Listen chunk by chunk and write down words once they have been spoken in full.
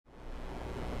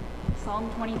Psalm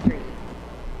 23.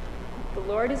 The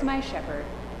Lord is my shepherd,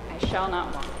 I shall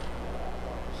not want.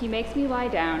 He makes me lie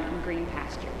down in green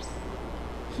pastures.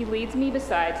 He leads me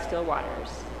beside still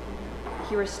waters.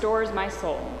 He restores my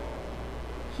soul.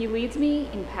 He leads me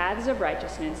in paths of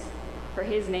righteousness for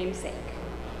his name's sake.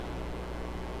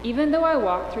 Even though I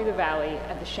walk through the valley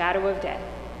of the shadow of death,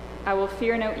 I will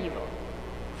fear no evil,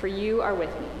 for you are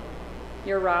with me.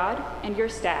 Your rod and your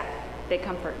staff, they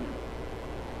comfort me.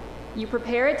 You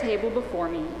prepare a table before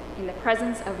me in the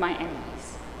presence of my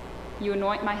enemies. You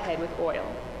anoint my head with oil.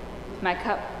 My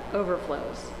cup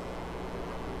overflows.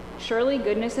 Surely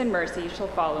goodness and mercy shall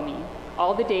follow me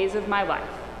all the days of my life,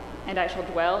 and I shall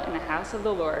dwell in the house of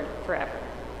the Lord forever.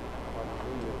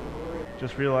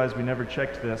 Just realized we never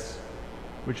checked this,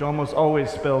 which almost always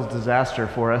spells disaster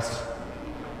for us.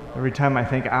 Every time I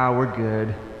think, we're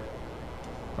good.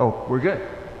 Oh, we're good.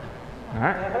 All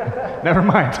right. Never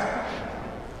mind.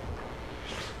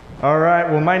 All right.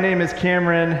 Well, my name is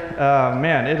Cameron.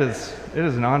 Man, it is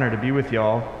an honor to be with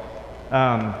y'all.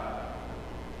 I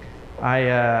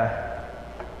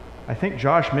think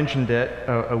Josh mentioned it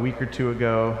a week or two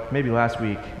ago, maybe last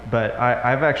week, but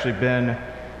I've actually been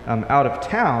out of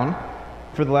town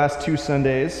for the last 2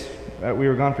 Sundays. We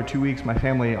were gone for 2 weeks, my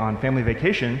family on family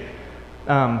vacation,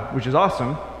 which is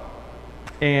awesome.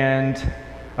 And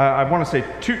I want to say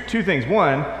two things.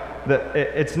 One, that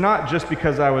it's not just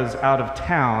because I was out of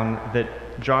town that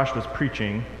Josh was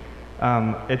preaching.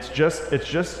 It's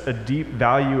just a deep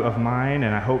value of mine,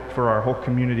 and I hope for our whole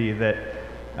community that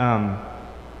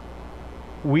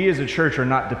we as a church are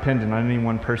not dependent on any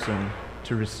one person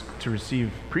to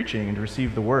receive preaching and to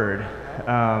receive the word.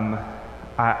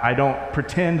 I don't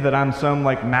pretend that I'm some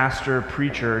like master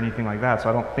preacher or anything like that,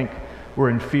 so I don't think we're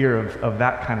in fear of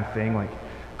that kind of thing, like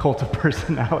cult of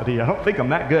personality. I don't think I'm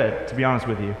that good, to be honest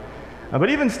with you. But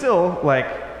even still, like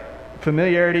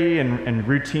familiarity and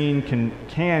routine can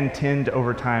tend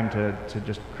over time to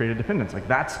just create a dependence. Like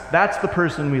that's the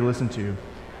person we listen to,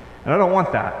 and I don't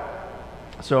want that.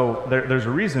 So there's a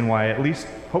reason why at least,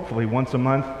 hopefully, once a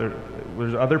month,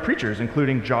 there's other preachers,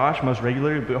 including Josh most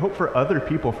regularly, but I hope for other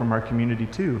people from our community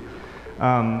too,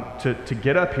 to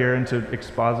get up here and to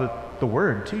exposit the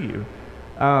word to you,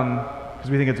 because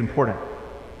we think it's important.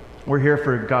 We're here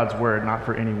for God's word, not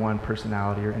for any one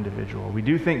personality or individual. We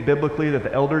do think biblically that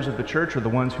the elders of the church are the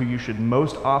ones who you should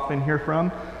most often hear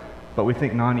from, but we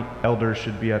think non-elders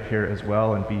should be up here as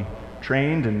well and be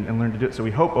trained and learn to do it. So we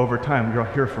hope over time you'll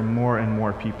hear from more and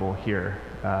more people here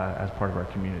as part of our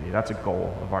community. That's a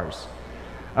goal of ours.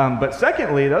 But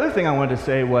secondly, the other thing I wanted to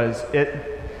say was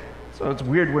so it's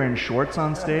weird wearing shorts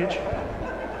on stage.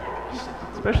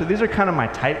 Especially, these are kind of my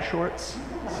tight shorts.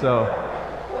 So,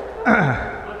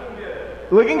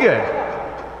 looking good.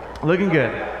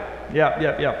 Yep.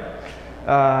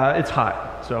 It's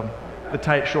hot, so the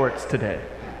tight shorts today.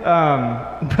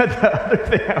 But the other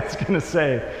thing I was going to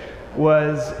say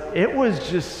was it was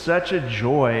just such a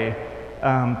joy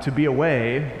to be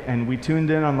away, and we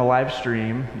tuned in on the live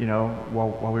stream,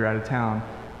 while we were out of town,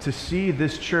 to see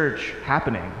this church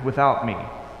happening without me.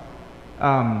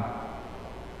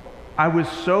 I was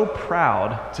so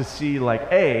proud to see,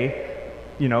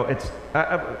 it's,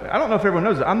 I don't know if everyone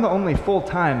knows it, I'm the only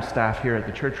full-time staff here at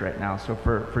the church right now. So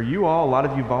for you all, a lot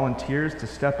of you volunteers to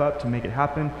step up to make it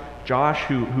happen. Josh,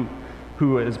 who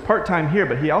is part-time here,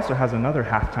 but he also has another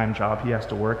half-time job he has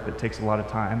to work that takes a lot of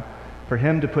time. For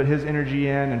him to put his energy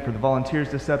in and for the volunteers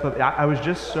to step up, I was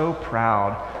just so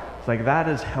proud. It's like, that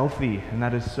is healthy and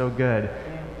that is so good.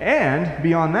 And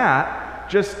beyond that,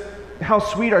 just how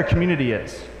sweet our community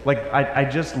is. Like, I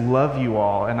just love you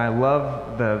all, and I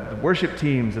love the worship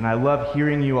teams, and I love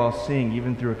hearing you all sing,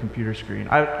 even through a computer screen.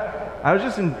 I was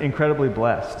just incredibly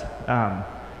blessed. I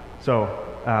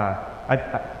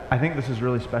think this is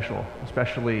really special,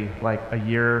 especially like a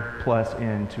year plus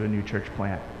into a new church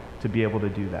plant, to be able to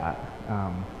do that.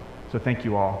 So thank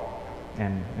you all,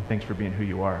 and thanks for being who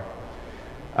you are.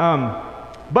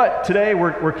 But today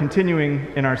we're continuing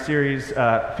in our series,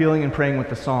 Feeling and Praying with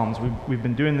the Psalms. We've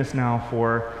been doing this now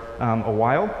for a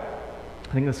while.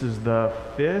 I think this is the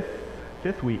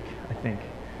fifth week, I think.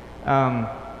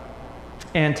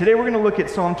 And today we're going to look at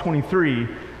Psalm 23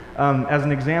 as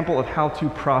an example of how to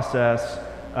process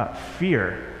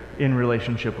fear in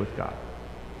relationship with God.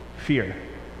 Fear.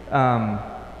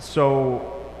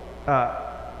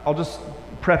 I'll just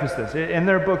preface this. In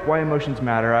their book, Why Emotions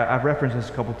Matter, I've referenced this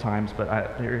a couple times, but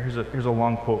here's a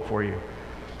long quote for you.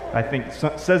 I think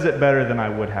says it better than I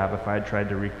would have if I had tried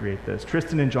to recreate this.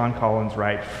 Tristan and John Collins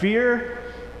write, "Fear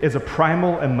is a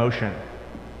primal emotion.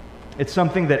 It's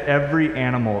something that every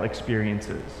animal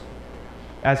experiences.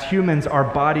 As humans, our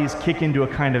bodies kick into a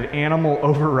kind of animal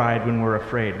override when we're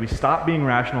afraid. We stop being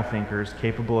rational thinkers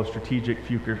capable of strategic,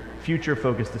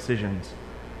 future-focused decisions.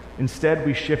 Instead,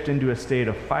 we shift into a state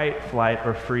of fight, flight,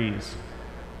 or freeze.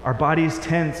 Our bodies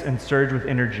tense and surge with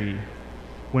energy.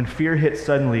 When fear hits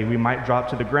suddenly, we might drop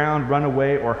to the ground, run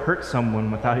away, or hurt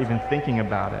someone without even thinking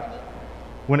about it.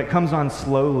 When it comes on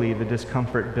slowly, the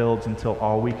discomfort builds until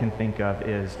all we can think of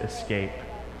is escape.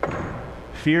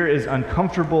 Fear is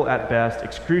uncomfortable at best,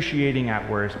 excruciating at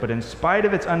worst, but in spite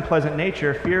of its unpleasant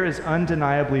nature, fear is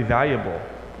undeniably valuable.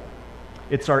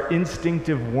 It's our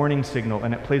instinctive warning signal,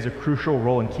 and it plays a crucial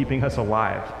role in keeping us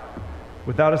alive.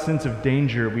 Without a sense of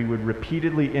danger, we would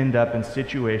repeatedly end up in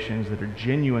situations that are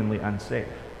genuinely unsafe.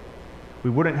 We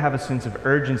wouldn't have a sense of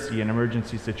urgency in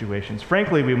emergency situations.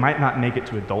 Frankly, we might not make it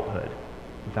to adulthood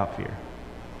without fear.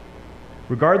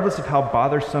 Regardless of how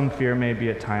bothersome fear may be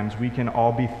at times, we can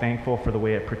all be thankful for the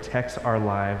way it protects our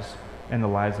lives and the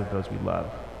lives of those we love.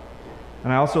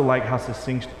 And I also like how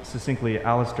succinctly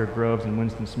Alistair Groves and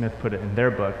Winston Smith put it in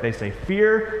their book. They say,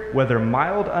 fear, whether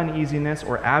mild uneasiness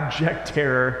or abject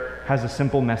terror, has a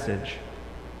simple message.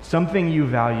 Something you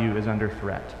value is under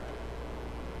threat.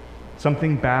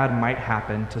 Something bad might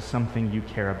happen to something you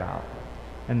care about,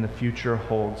 and the future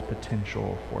holds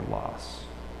potential for loss.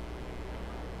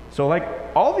 So like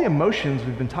all the emotions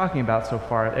we've been talking about so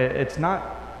far, it's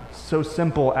not so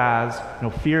simple as,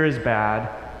 fear is bad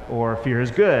or fear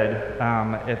is good.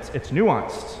 It's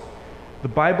nuanced. The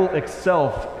Bible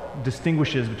itself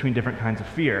distinguishes between different kinds of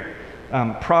fear.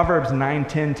 Proverbs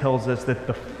 9:10 tells us that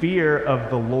the fear of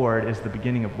the Lord is the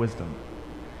beginning of wisdom.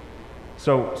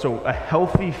 So a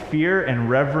healthy fear and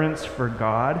reverence for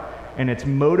God and its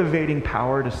motivating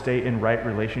power to stay in right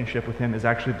relationship with Him is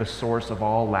actually the source of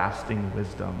all lasting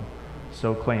wisdom.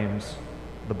 So claims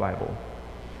the Bible.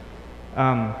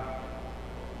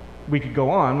 We could go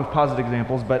on with positive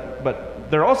examples, but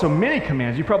there are also many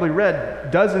commands. You probably read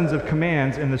dozens of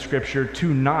commands in the Scripture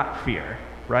to not fear,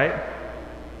 right?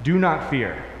 Do not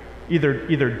fear.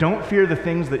 Either don't fear the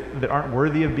things that aren't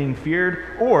worthy of being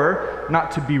feared, or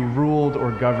not to be ruled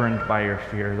or governed by your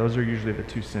fear. Those are usually the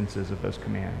two senses of those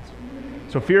commands.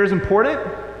 So fear is important,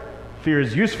 fear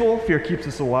is useful, fear keeps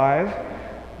us alive,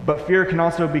 but fear can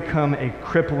also become a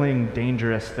crippling,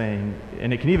 dangerous thing,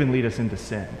 and it can even lead us into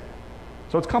sin.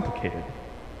 So it's complicated.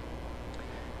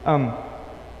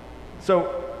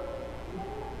 So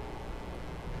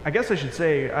I guess I should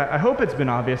say, I hope it's been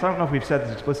obvious. I don't know if we've said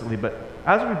this explicitly, but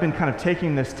as we've been kind of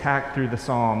taking this tack through the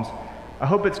Psalms, I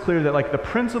hope it's clear that like the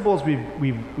principles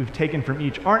we've taken from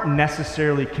each aren't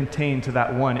necessarily contained to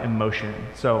that one emotion.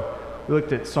 So we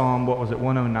looked at Psalm,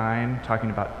 109, talking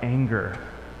about anger,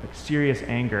 like serious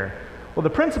anger. Well, the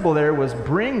principle there was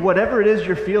bring whatever it is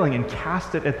you're feeling and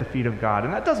cast it at the feet of God.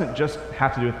 And that doesn't just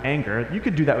have to do with anger. You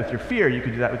could do that with your fear. You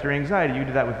could do that with your anxiety. You could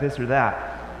do that with this or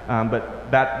that.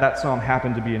 But that psalm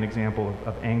happened to be an example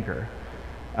of anger.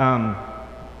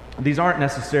 These aren't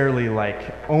necessarily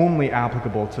like only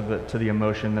applicable to the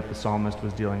emotion that the psalmist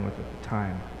was dealing with at the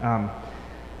time.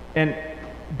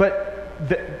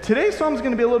 Today's psalm is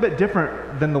going to be a little bit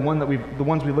different than the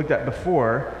ones we looked at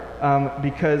before,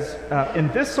 because in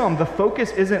this psalm the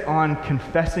focus isn't on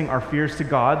confessing our fears to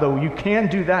God, though you can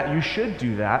do that. You should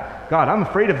do that. God, I'm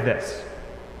afraid of this.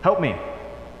 Help me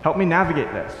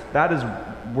navigate this. That is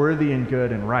worthy and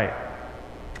good and right.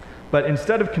 But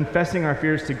instead of confessing our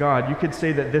fears to God, you could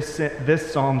say that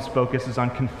this psalm's focus is on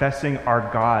confessing our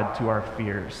God to our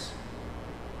fears.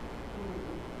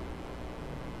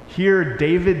 Here,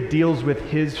 David deals with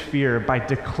his fear by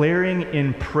declaring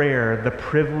in prayer the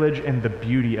privilege and the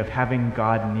beauty of having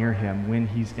God near him when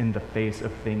he's in the face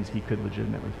of things he could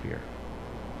legitimately fear.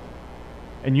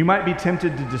 And you might be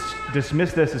tempted to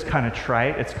dismiss this as kind of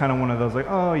trite. It's kind of one of those like,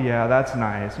 oh yeah, that's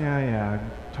nice. Yeah.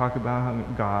 Talk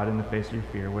about God in the face of your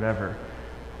fear, whatever.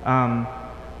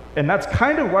 And that's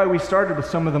kind of why we started with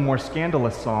some of the more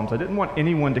scandalous psalms. I didn't want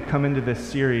anyone to come into this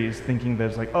series thinking that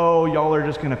it's like, oh, y'all are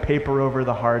just going to paper over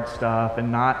the hard stuff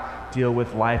and not deal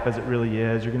with life as it really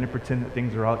is. You're going to pretend that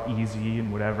things are all easy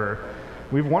and whatever.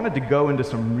 We've wanted to go into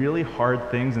some really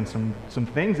hard things and some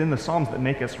things in the Psalms that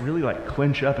make us really like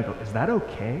clinch up and go, is that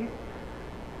okay?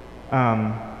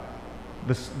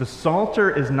 The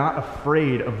Psalter is not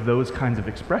afraid of those kinds of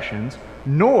expressions,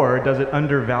 nor does it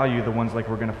undervalue the ones like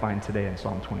we're going to find today in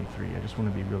Psalm 23. I just want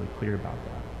to be really clear about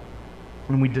that.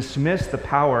 When we dismiss the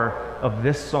power of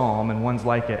this psalm and ones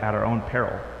like it at our own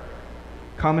peril,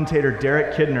 commentator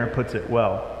Derek Kidner puts it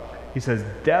well. He says,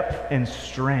 depth and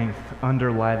strength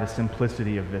underlie the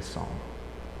simplicity of this psalm.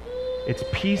 Its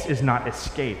peace is not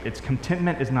escape. Its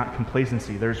contentment is not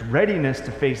complacency. There's readiness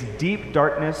to face deep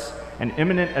darkness and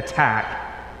imminent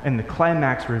attack And the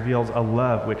climax reveals a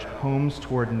love which homes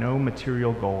toward no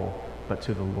material goal but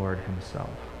to the Lord himself.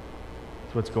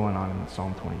 That's what's going on in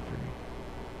Psalm 23.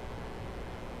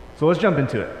 So let's jump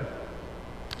into it.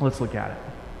 Let's look at it.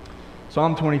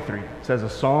 Psalm 23 says a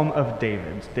psalm of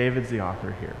David. David's the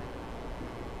author here.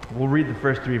 We'll read the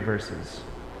first 3 verses.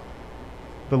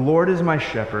 The Lord is my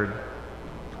shepherd,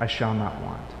 I shall not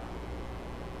want.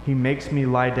 He makes me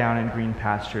lie down in green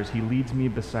pastures. He leads me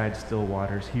beside still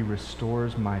waters. He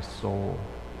restores my soul.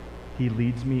 He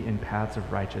leads me in paths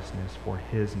of righteousness for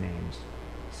his name's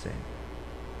sake.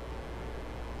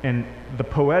 And the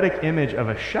poetic image of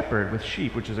a shepherd with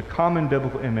sheep, which is a common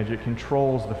biblical image, it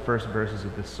controls the first verses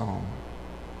of this psalm.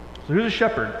 So who's a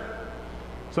shepherd?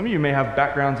 Some of you may have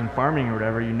backgrounds in farming or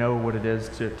whatever. You know what it is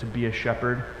to be a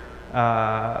shepherd.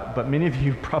 But many of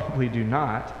you probably do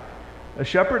not. A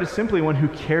shepherd is simply one who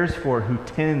cares for, who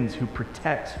tends, who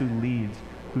protects, who leads,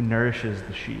 who nourishes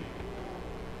the sheep.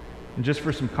 And just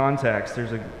for some context,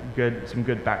 there's some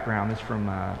good background. This is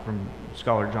from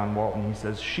scholar John Walton. He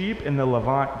says, sheep in the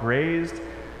Levant grazed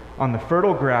on the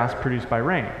fertile grass produced by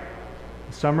rain.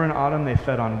 In summer and autumn, they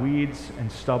fed on weeds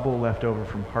and stubble left over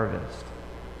from harvest.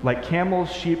 Like camels,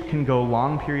 sheep can go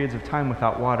long periods of time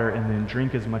without water and then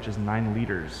drink as much as 9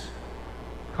 liters.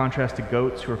 In contrast to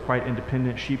goats, who are quite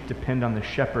independent, sheep depend on the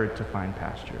shepherd to find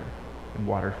pasture and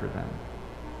water for them.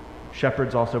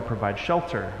 Shepherds also provide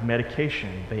shelter,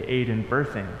 medication. They aid in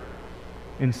birthing.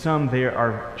 In some,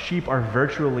 sheep are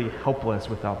virtually helpless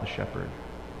without the shepherd.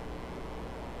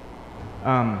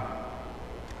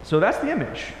 So that's the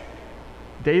image.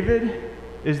 David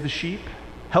is the sheep,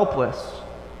 helpless,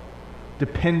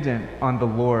 dependent on the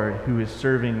Lord, who is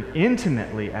serving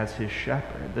intimately as his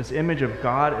shepherd. This image of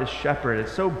God as shepherd,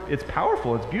 it's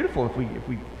powerful, it's beautiful if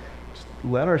we just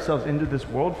let ourselves into this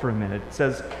world for a minute. It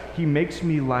says, he makes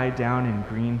me lie down in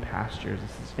green pastures.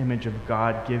 It's this image of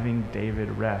God giving David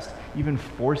rest, even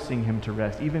forcing him to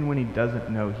rest, even when he doesn't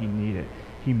know he needs it.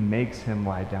 He makes him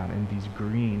lie down in these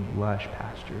green, lush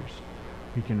pastures.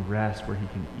 He can rest where he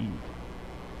can eat.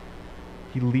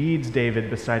 He leads David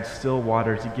beside still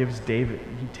waters. He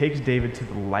takes David to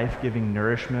the life-giving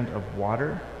nourishment of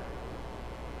water,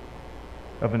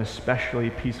 of an especially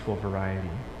peaceful variety.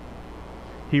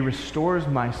 He restores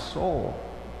my soul.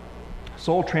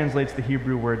 Soul translates the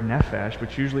Hebrew word nephesh,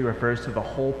 which usually refers to the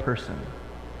whole person.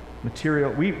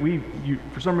 Material.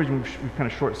 For some reason, we've kind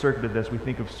of short-circuited this. We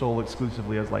think of soul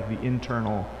exclusively as like the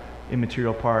internal,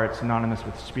 immaterial part, synonymous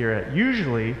with spirit.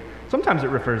 Usually, sometimes it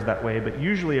refers that way, but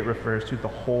usually it refers to the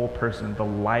whole person, the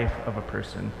life of a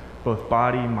person, both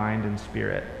body, mind, and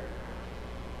spirit.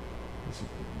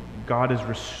 God is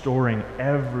restoring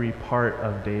every part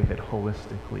of David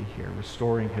holistically here,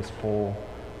 restoring his whole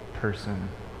person.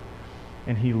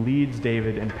 And he leads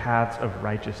David in paths of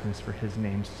righteousness for his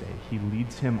name's sake. He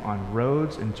leads him on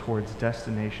roads and towards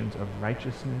destinations of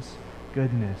righteousness,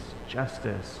 goodness,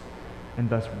 justice, and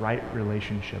thus right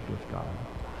relationship with God.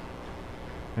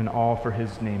 And all for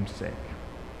his name's sake.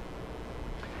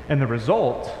 And the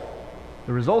result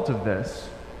of this,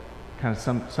 kind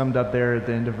of summed up there at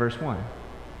the end of verse 1,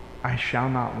 I shall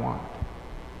not want.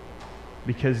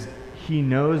 Because he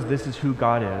knows this is who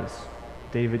God is,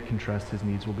 David can trust his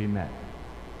needs will be met.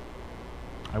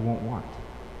 I won't want.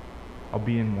 I'll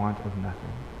be in want of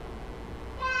nothing.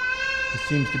 He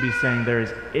seems to be saying there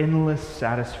is endless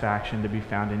satisfaction to be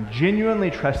found in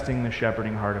genuinely trusting the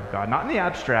shepherding heart of God. Not in the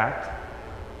abstract,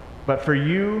 but for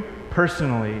you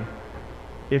personally,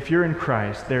 if you're in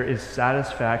Christ, there is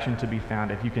satisfaction to be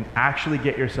found if you can actually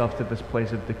get yourself to this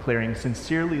place of declaring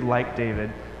sincerely, like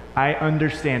David, I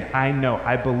understand, I know,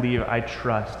 I believe, I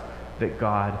trust that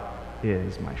God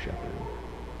is my shepherd.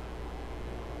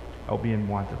 I'll be in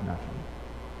want of nothing.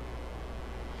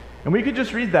 And we could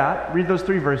just read those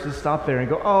 3 verses, stop there and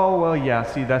go, oh, well, yeah,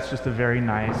 see, that's just a very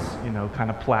nice, kind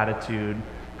of platitude,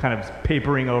 kind of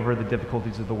papering over the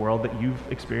difficulties of the world that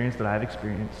you've experienced, that I've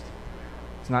experienced.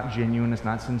 It's not genuine, it's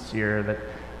not sincere,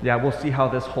 we'll see how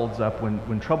this holds up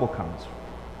when trouble comes.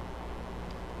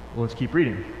 Well, let's keep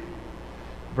reading.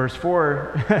 Verse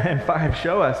 4 and 5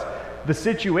 show us the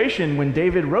situation when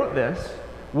David wrote this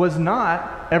was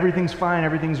not everything's fine,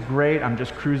 everything's great, I'm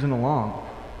just cruising along.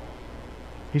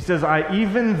 He says,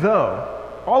 even though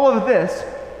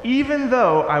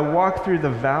I walk through the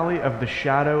valley of the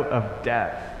shadow of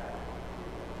death,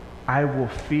 I will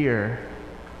fear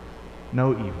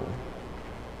no evil.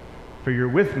 For you're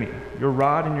with me, your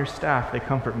rod and your staff, they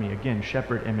comfort me. Again,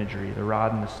 shepherd imagery, the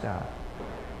rod and the staff.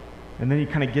 And then he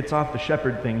kind of gets off the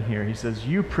shepherd thing here. He says,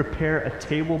 you prepare a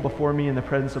table before me in the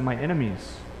presence of my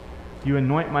enemies. You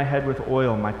anoint my head with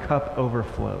oil, my cup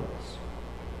overflows.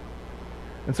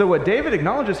 And so what David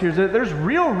acknowledges here is that there's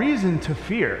real reason to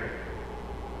fear.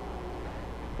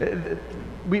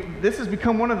 This has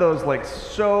become one of those like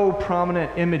so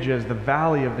prominent images, the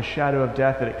valley of the shadow of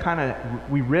death, that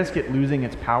we risk it losing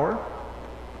its power.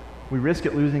 We risk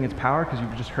it losing its power because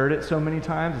you've just heard it so many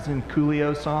times. It's in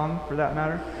Coolio's song, for that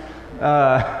matter.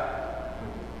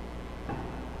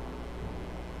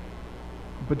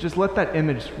 But just let that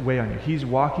image weigh on you. He's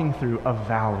walking through a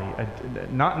valley,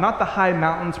 not the high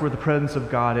mountains where the presence of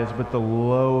God is, but the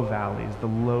low valleys, the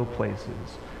low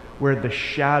places, where the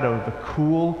shadow, the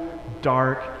cool,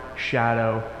 dark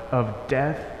shadow of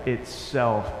death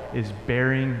itself is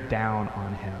bearing down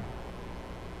on him.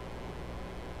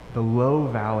 The low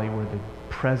valley where the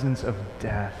presence of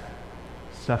death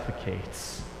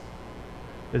suffocates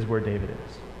is where David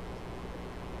is.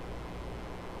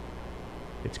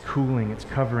 It's cooling, it's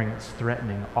covering, it's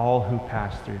threatening all who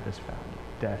pass through this valley.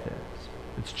 Death is.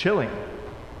 It's chilling.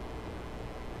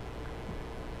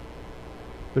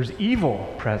 There's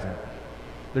evil present.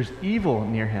 There's evil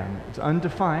near him. It's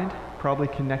undefined, probably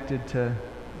connected to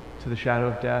the shadow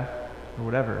of death or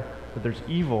whatever, but there's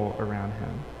evil around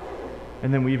him.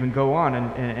 And then we even go on,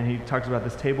 and he talks about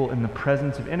this table in the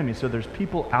presence of enemies. So there's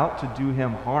people out to do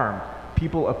him harm,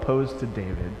 people opposed to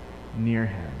David near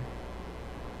him.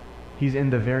 He's in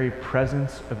the very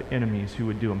presence of enemies who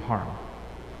would do him harm.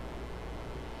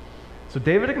 So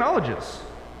David acknowledges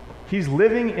he's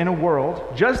living in a world,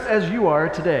 just as you are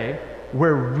today,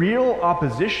 where real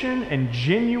opposition and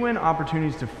genuine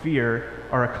opportunities to fear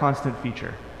are a constant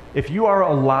feature. If you are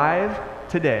alive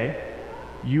today,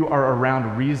 you are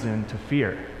around reason to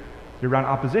fear. You're around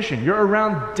opposition. You're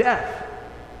around death.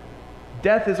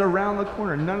 Death is around the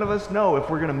corner. None of us know if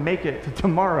we're going to make it to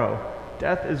tomorrow.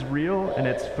 Death is real, and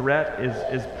its threat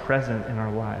is present in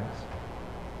our lives.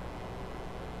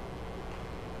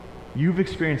 You've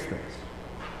experienced this.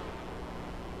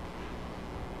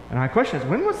 And my question is,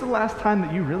 when was the last time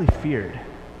that you really feared?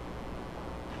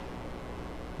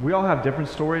 We all have different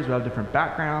stories, we all have different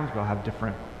backgrounds, we all have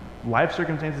different life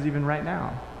circumstances even right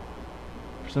now.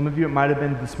 For some of you it might have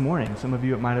been this morning, some of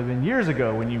you it might have been years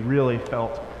ago when you really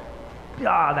felt,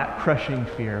 that crushing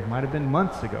fear. It might have been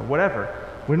months ago, whatever.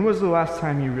 When was the last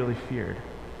time you really feared?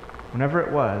 Whenever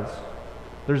it was,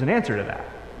 there's an answer to that.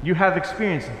 You have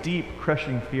experienced deep,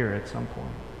 crushing fear at some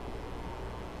point.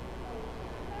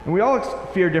 And we all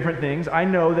fear different things. I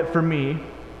know that for me,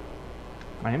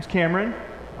 my name's Cameron.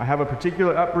 I have a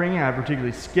particular upbringing. I have a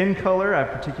particular skin color. I have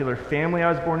a particular family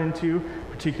I was born into,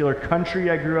 particular country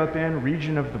I grew up in,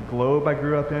 region of the globe I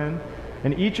grew up in.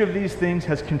 And each of these things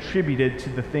has contributed to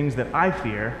the things that I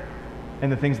fear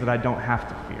and the things that I don't have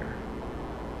to fear.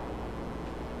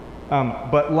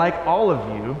 But like all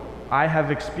of you, I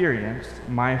have experienced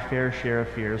my fair share of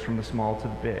fears from the small to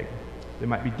the big. They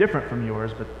might be different from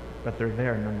yours, but they're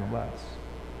there nonetheless.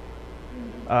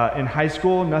 In high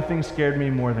school, nothing scared me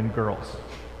more than girls.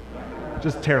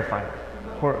 Just terrifying.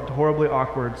 Horribly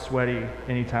awkward, sweaty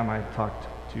anytime I talked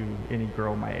to any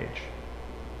girl my age.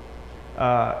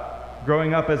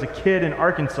 Growing up as a kid in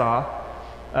Arkansas,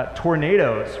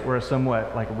 tornadoes were a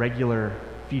somewhat regular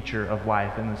feature of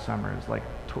life in the summers.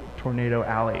 Tornado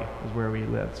Alley is where we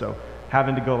lived. So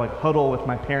having to go huddle with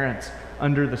my parents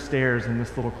under the stairs in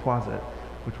this little closet,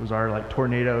 which was our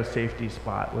tornado safety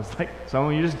spot, was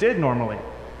something you just did normally.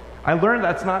 I learned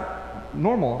that's not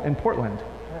normal in Portland.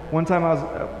 One time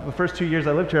the first 2 years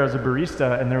I lived here, I was a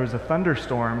barista, and there was a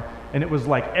thunderstorm, and it was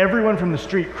everyone from the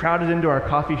street crowded into our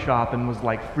coffee shop and was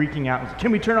freaking out. Was,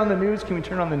 can we turn on the news? Can we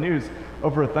turn on the news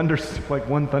over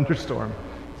one thunderstorm?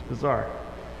 It's bizarre.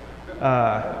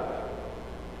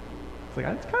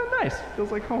 It's kind of nice.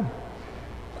 Feels like home.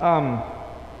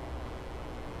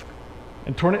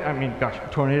 And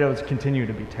tornadoes continue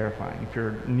to be terrifying. If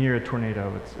you're near a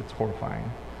tornado, it's horrifying.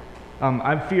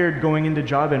 I've feared going into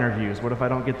job interviews. What if I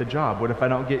don't get the job? What if I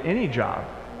don't get any job?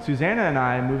 Susanna and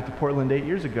I moved to Portland 8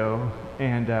 years ago,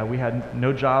 and we had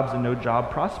no jobs and no job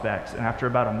prospects. And after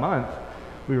about a month,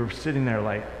 we were sitting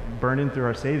there burning through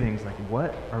our savings,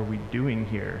 what are we doing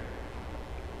here?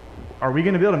 Are we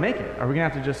going to be able to make it? Are we going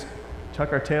to have to just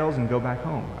tuck our tails and go back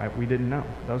home? We didn't know.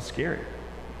 That was scary.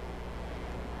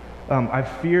 I've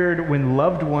feared when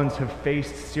loved ones have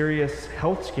faced serious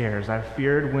health scares. I've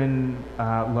feared when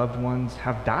loved ones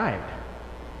have died.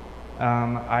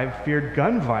 I've feared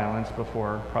gun violence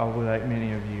before, probably like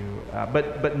many of you.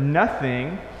 But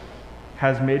nothing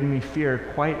has made me fear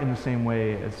quite in the same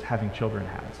way as having children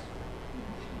has.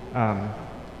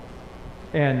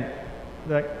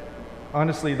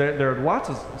 Honestly, there are lots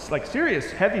of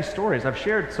serious, heavy stories. I've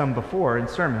shared some before in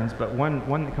sermons, but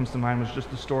one that comes to mind was just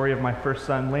the story of my first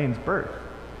son, Lane's birth.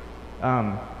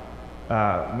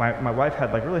 My wife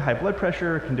had like really high blood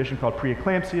pressure, a condition called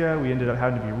preeclampsia. We ended up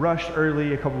having to be rushed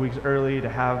early, a couple weeks early, to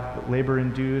have labor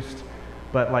induced.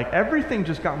 But like everything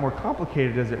just got more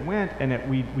complicated as it went, and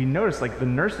we noticed like the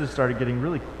nurses started getting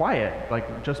really quiet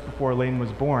like just before Elaine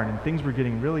was born, and things were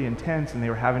getting really intense, and they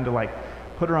were having to like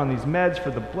put her on these meds for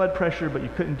the blood pressure, but you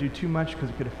couldn't do too much because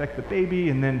it could affect the baby,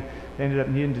 and then they ended up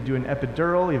needing to do an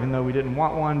epidural even though we didn't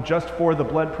want one, just for the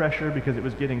blood pressure because it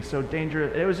was getting so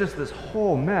dangerous. It was just this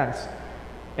whole mess.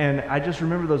 And I just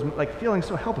remember those like feeling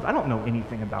so helpless. I don't know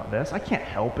anything about this. I can't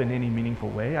help in any meaningful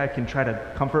way. I can try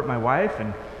to comfort my wife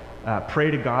and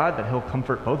pray to God that he'll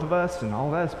comfort both of us and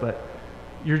all this, but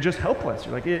you're just helpless.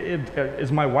 You're like,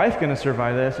 is my wife going to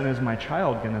survive this, and is my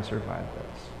child going to survive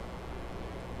this?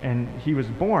 And he was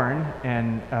born,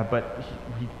 and but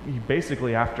he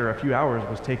basically, after a few hours,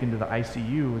 was taken to the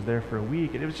ICU, was there for a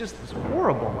week, and it was just this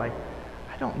horrible, like,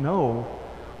 I don't know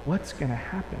what's going to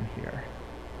happen here.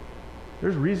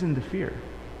 There's reason to fear.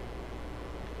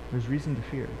 There's reason to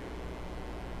fear.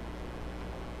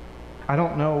 I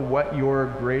don't know what your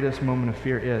greatest moment of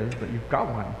fear is, but you've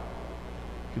got one.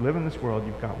 If you live in this world,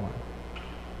 you've got one.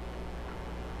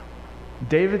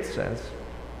 David says,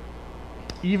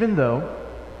 even though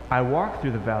I walk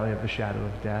through the valley of the shadow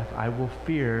of death, I will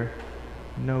fear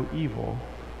no evil.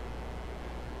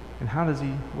 And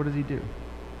what does he do?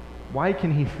 Why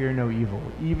can he fear no evil,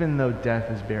 even though death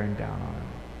is bearing down on him?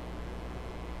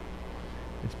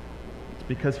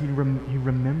 Because he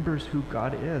remembers who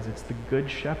God is. It's the good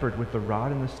shepherd with the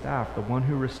rod and the staff, the one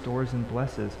who restores and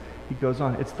blesses. He goes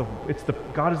on,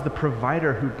 God is the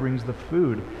provider who brings the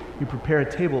food. You prepare a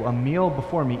table, a meal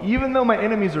before me. Even though my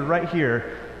enemies are right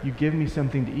here, you give me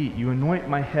something to eat. You anoint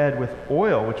my head with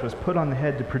oil, which was put on the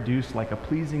head to produce like a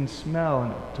pleasing smell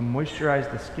and to moisturize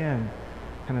the skin.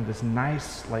 Kind of this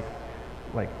nice, like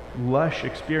lush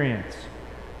experience.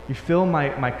 You fill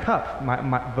my cup,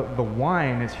 the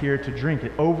wine is here to drink.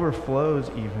 It overflows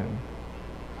even.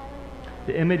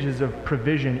 The images of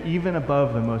provision, even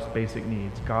above the most basic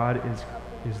needs. God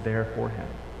is there for him.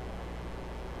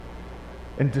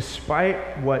 And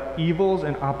despite what evils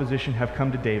and opposition have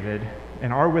come to David,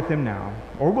 and are with him now,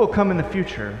 or will come in the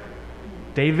future,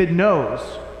 David knows,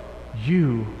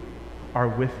 you are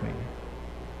with me.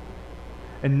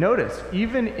 And notice,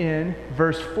 even in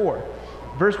verse 4,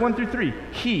 verse 1 through 3,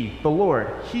 he, the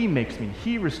Lord, he makes me,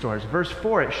 he restores. Verse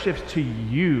 4, it shifts to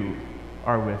you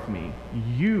are with me.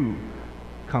 You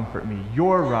comfort me.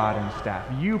 Your rod and staff.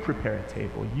 You prepare a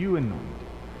table. You anoint.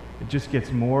 It just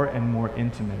gets more and more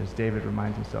intimate as David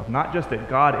reminds himself. Not just that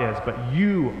God is, but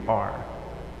you are.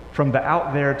 From the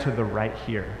out there to the right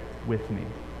here with me.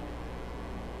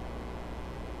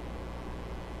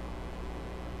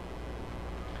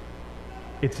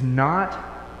 It's not...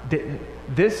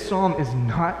 This psalm is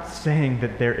not saying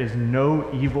that there is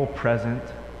no evil present,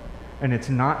 and it's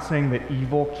not saying that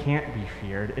evil can't be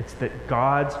feared. It's that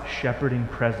God's shepherding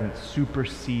presence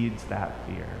supersedes that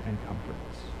fear and comforts.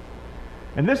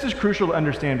 And this is crucial to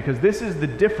understand because this is the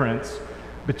difference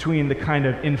between the kind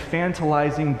of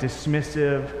infantilizing,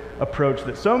 dismissive approach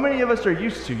that so many of us are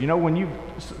used to. You know, when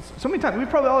so many times, we've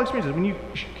probably all experienced this, when you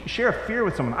share a fear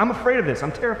with someone, I'm afraid of this,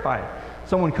 I'm terrified.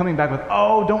 Someone coming back with,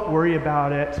 oh, don't worry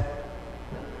about it.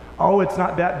 Oh, it's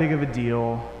not that big of a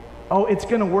deal. Oh, it's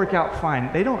going to work out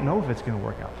fine. They don't know if it's going to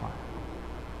work out fine.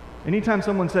 Anytime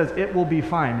someone says it will be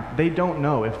fine, they don't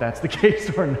know if that's the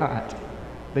case or not.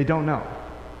 They don't know.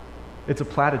 It's a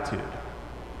platitude.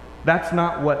 That's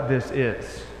not what this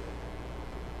is.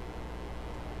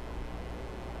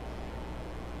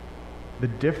 The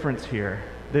difference here,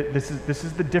 this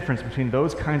is the difference between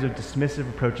those kinds of dismissive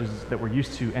approaches that we're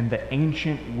used to and the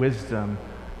ancient wisdom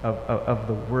of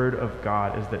the Word of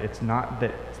God, is that it's not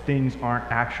that things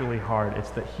aren't actually hard,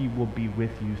 it's that He will be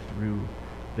with you through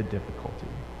the difficulty.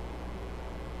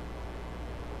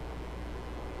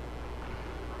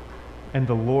 And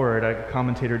the Lord,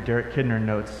 commentator Derek Kidner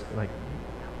notes, like,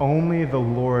 only the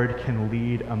Lord can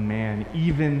lead a man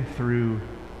even through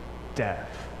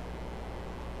death.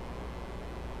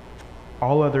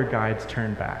 All other guides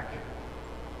turn back,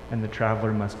 and the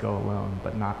traveler must go alone,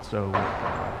 but not so with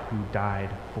God, who died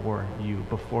for you,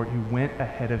 who went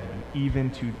ahead of you,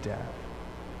 even to death,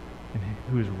 and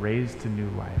who is raised to new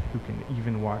life, who can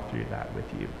even walk through that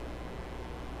with you.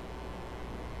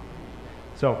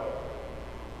 So,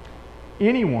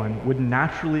 anyone would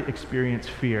naturally experience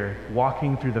fear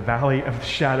walking through the valley of the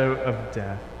shadow of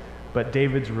death, but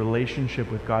David's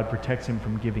relationship with God protects him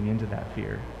from giving into that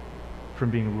fear, from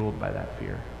being ruled by that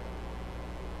fear.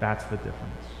 That's the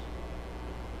difference.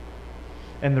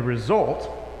 And the result,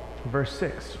 verse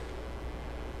 6,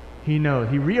 He knows.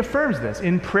 He reaffirms this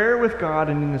in prayer with God,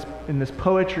 and in this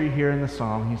poetry here in the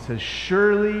psalm. He says,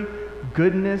 "Surely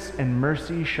goodness and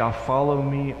mercy shall follow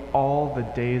me all the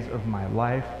days of my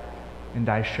life, and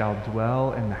I shall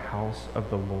dwell in the house of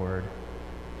the Lord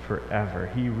forever."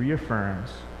 He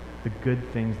reaffirms the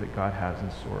good things that God has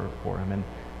in store for him. And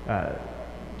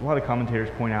a lot of commentators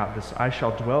point out this, "I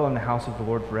shall dwell in the house of the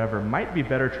Lord forever," might be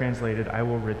better translated, "I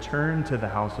will return to the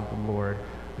house of the Lord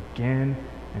again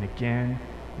and again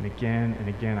and again and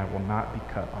again. I will not be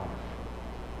cut off."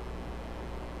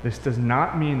 This does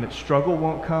not mean that struggle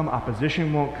won't come,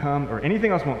 opposition won't come, or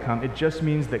anything else won't come. It just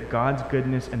means that God's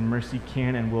goodness and mercy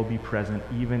can and will be present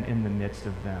even in the midst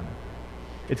of them.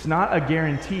 It's not a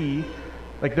guarantee.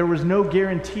 Like, there was no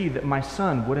guarantee that my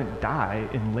son wouldn't die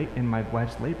in my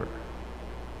wife's labor.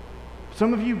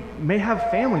 Some of you may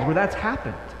have families where that's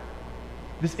happened.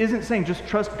 This isn't saying just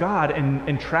trust God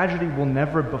and tragedy will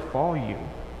never befall you.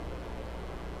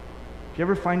 If you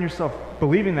ever find yourself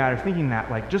believing that or thinking that,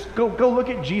 like, just go look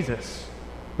at Jesus,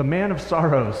 the man of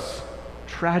sorrows,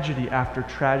 tragedy after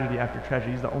tragedy after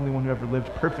tragedy. He's the only one who ever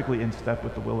lived perfectly in step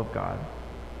with the will of God.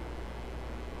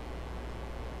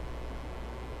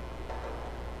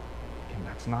 And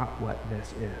that's not what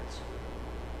this is.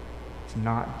 It's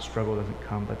not struggle doesn't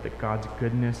come, but that God's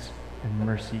goodness and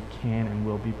mercy can and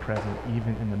will be present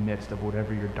even in the midst of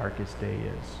whatever your darkest day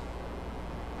is.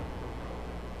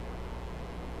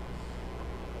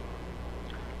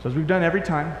 So as we've done every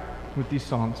time with these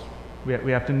Psalms,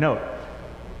 we have to note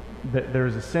that there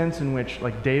is a sense in which,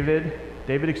 like David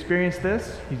experienced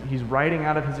this. He's writing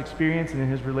out of his experience and in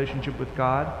his relationship with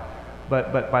God,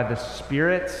 but by the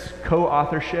Spirit's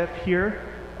co-authorship here,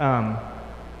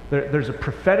 there's a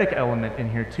prophetic element in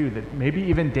here too that maybe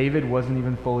even David wasn't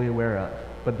even fully aware of,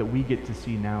 but that we get to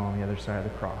see now on the other side of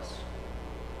the cross.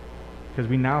 Because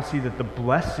we now see that the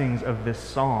blessings of this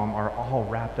psalm are all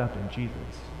wrapped up in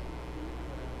Jesus.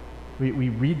 We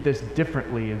read this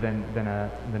differently than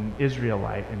an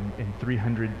Israelite in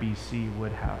 300 BC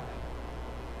would have.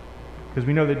 Because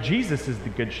we know that Jesus is the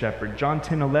good shepherd. John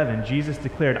 10:11, Jesus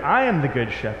declared, "I am the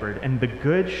good shepherd, and the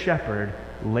good shepherd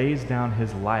lays down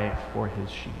his life for his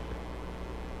sheep."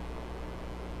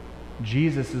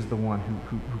 Jesus is the one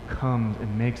who comes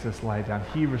and makes us lie down.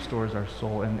 He restores our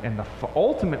soul. And the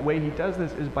ultimate way he does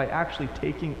this is by actually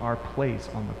taking our place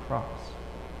on the cross.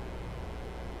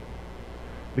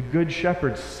 The Good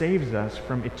Shepherd saves us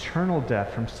from eternal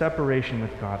death, from separation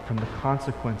with God, from the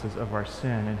consequences of our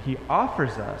sin. And he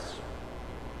offers us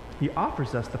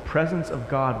the presence of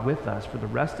God with us for the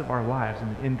rest of our lives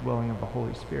and the indwelling of the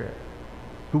Holy Spirit,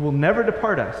 who will never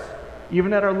depart us,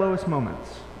 even at our lowest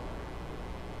moments.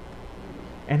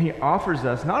 And he offers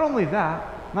us not only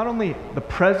the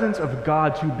presence of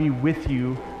God to be with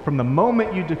you from the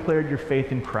moment you declared your faith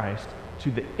in Christ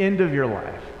to the end of your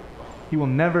life. He will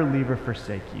never leave or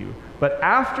forsake you. But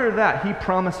after that, he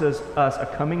promises us a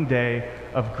coming day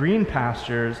of green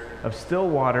pastures, of still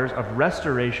waters, of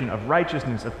restoration, of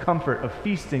righteousness, of comfort, of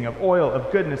feasting, of oil,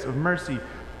 of goodness, of mercy,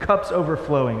 cups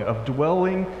overflowing, of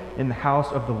dwelling in the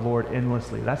house of the Lord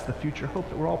endlessly. That's the future hope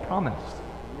that we're all promised.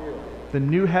 The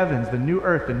new heavens, the new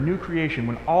earth, the new creation,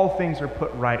 when all things are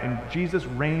put right and Jesus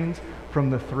reigns from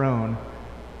the throne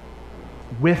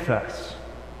with us.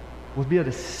 We'll be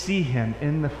able to see him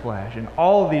in the flesh, and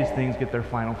all of these things get their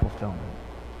final fulfillment.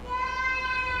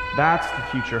 That's the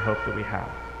future hope that we have.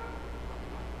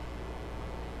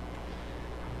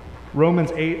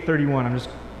 Romans 8:31,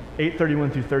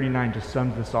 8:31 through 39 just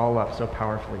sums this all up so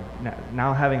powerfully.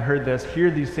 Now having heard this, hear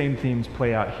these same themes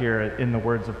play out here in the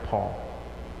words of Paul.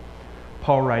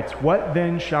 Paul writes, "What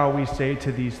then shall we say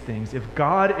to these things? If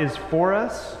God is for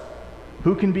us,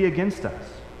 who can be against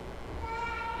us?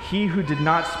 He who did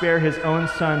not spare his own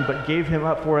son, but gave him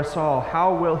up for us all,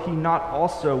 how will he not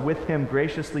also with him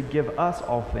graciously give us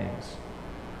all things?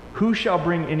 Who shall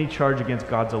bring any charge against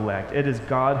God's elect? It is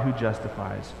God who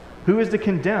justifies. Who is to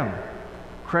condemn?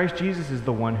 Christ Jesus is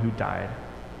the one who died.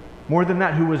 More than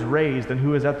that, who was raised and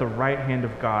who is at the right hand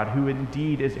of God, who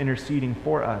indeed is interceding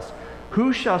for us.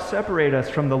 Who shall separate us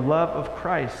from the love of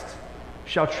Christ?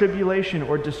 Shall tribulation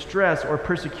or distress or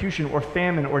persecution or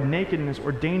famine or nakedness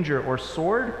or danger or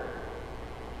sword?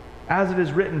 As it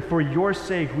is written, for your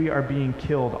sake we are being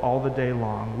killed all the day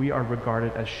long. We are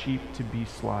regarded as sheep to be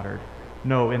slaughtered.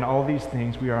 No, in all these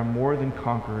things we are more than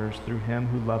conquerors through him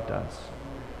who loved us.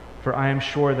 For I am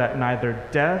sure that neither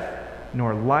death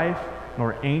nor life,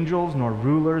 nor angels, nor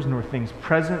rulers, nor things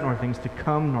present, nor things to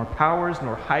come, nor powers,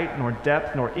 nor height, nor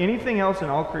depth, nor anything else in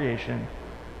all creation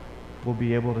will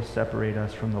be able to separate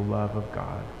us from the love of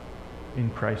God in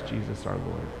Christ Jesus our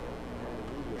Lord."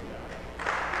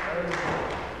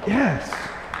 Yes.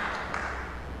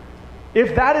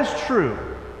 If that is true,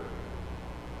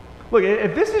 look,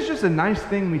 if this is just a nice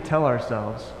thing we tell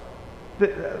ourselves,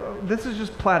 this is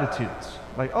just platitudes.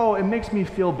 Like, oh, it makes me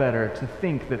feel better to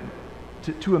think that,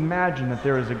 to imagine that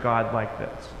there is a God like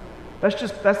this.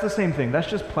 That's the same thing. That's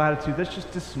just platitude. That's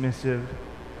just dismissive.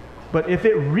 But if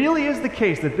it really is the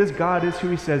case that this God is who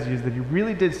he says he is, that he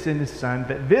really did send his son,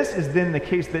 that this is then the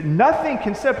case that nothing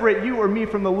can separate you or me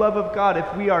from the love of God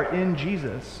if we are in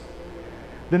Jesus,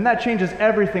 then that changes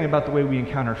everything about the way we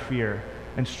encounter fear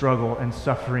and struggle and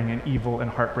suffering and evil and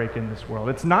heartbreak in this world.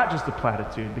 It's not just a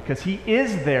platitude, because he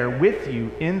is there with you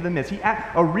in the midst.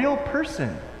 A real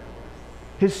person,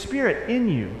 his spirit in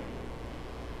you,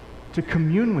 to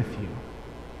commune with you,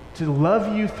 to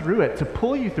love you through it, to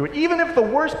pull you through it. Even if the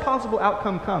worst possible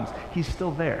outcome comes, he's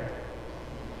still there.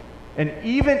 And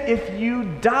even if you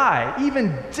die,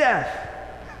 even death,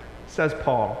 says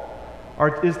Paul,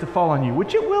 is to fall on you,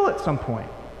 which it will at some point.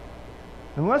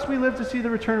 Unless we live to see the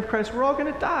return of Christ, we're all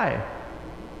going to die.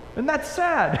 And that's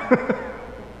sad.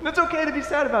 It's okay to be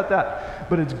sad about that.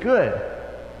 But it's good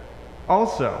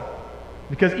also,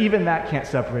 because even that can't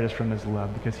separate us from his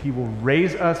love, because he will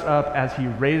raise us up as he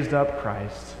raised up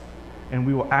Christ. And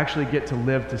we will actually get to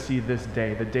live to see this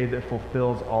day, the day that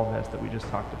fulfills all this that we just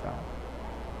talked about.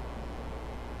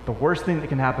 The worst thing that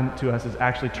can happen to us is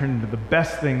actually turned into the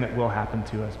best thing that will happen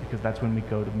to us, because that's when we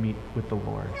go to meet with the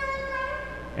Lord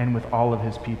and with all of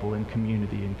his people in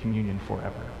community and communion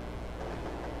forever.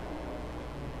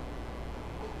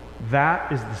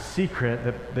 That is the secret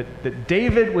that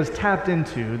David was tapped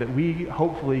into, that we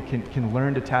hopefully can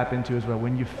learn to tap into as well.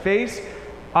 When you face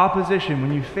opposition,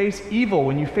 when you face evil,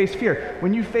 when you face fear,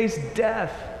 when you face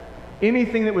death,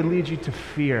 anything that would lead you to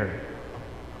fear,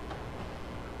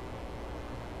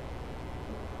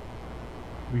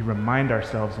 we remind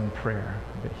ourselves in prayer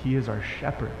that he is our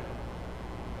shepherd,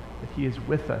 that he is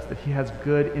with us, that he has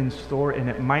good in store, and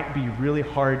it might be really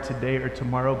hard today or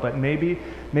tomorrow, but maybe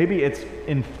it's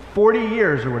in 40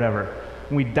 years or whatever,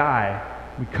 when we die,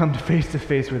 we come face to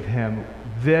face with him.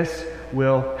 This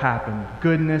will happen.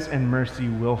 Goodness and mercy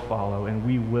will follow, and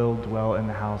we will dwell in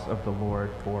the house of the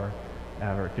Lord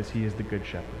forever, because he is the good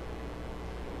shepherd.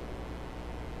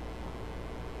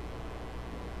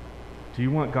 Do you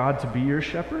want God to be your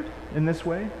shepherd in this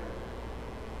way?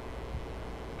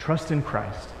 Trust in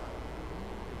Christ,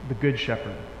 the good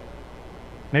shepherd.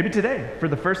 Maybe today, for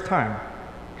the first time,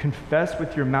 confess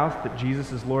with your mouth that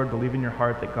Jesus is Lord, believe in your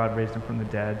heart that God raised him from the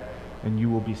dead, and you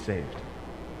will be saved.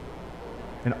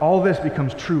 And all this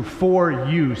becomes true for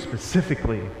you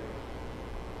specifically.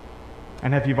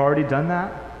 And if you've already done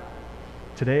that,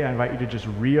 today I invite you to just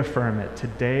reaffirm it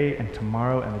today and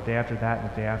tomorrow and the day after that and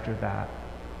the day after that.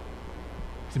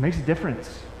 Because it makes a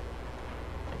difference.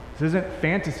 This isn't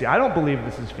fantasy. I don't believe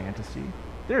this is fantasy.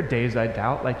 There are days I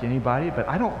doubt, like anybody, but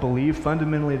I don't believe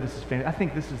fundamentally this is fantasy. I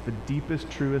think this is the deepest,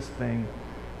 truest thing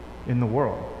in the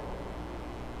world.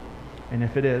 And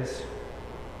if it is,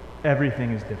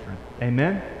 everything is different.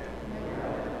 Amen?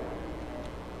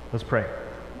 Let's pray.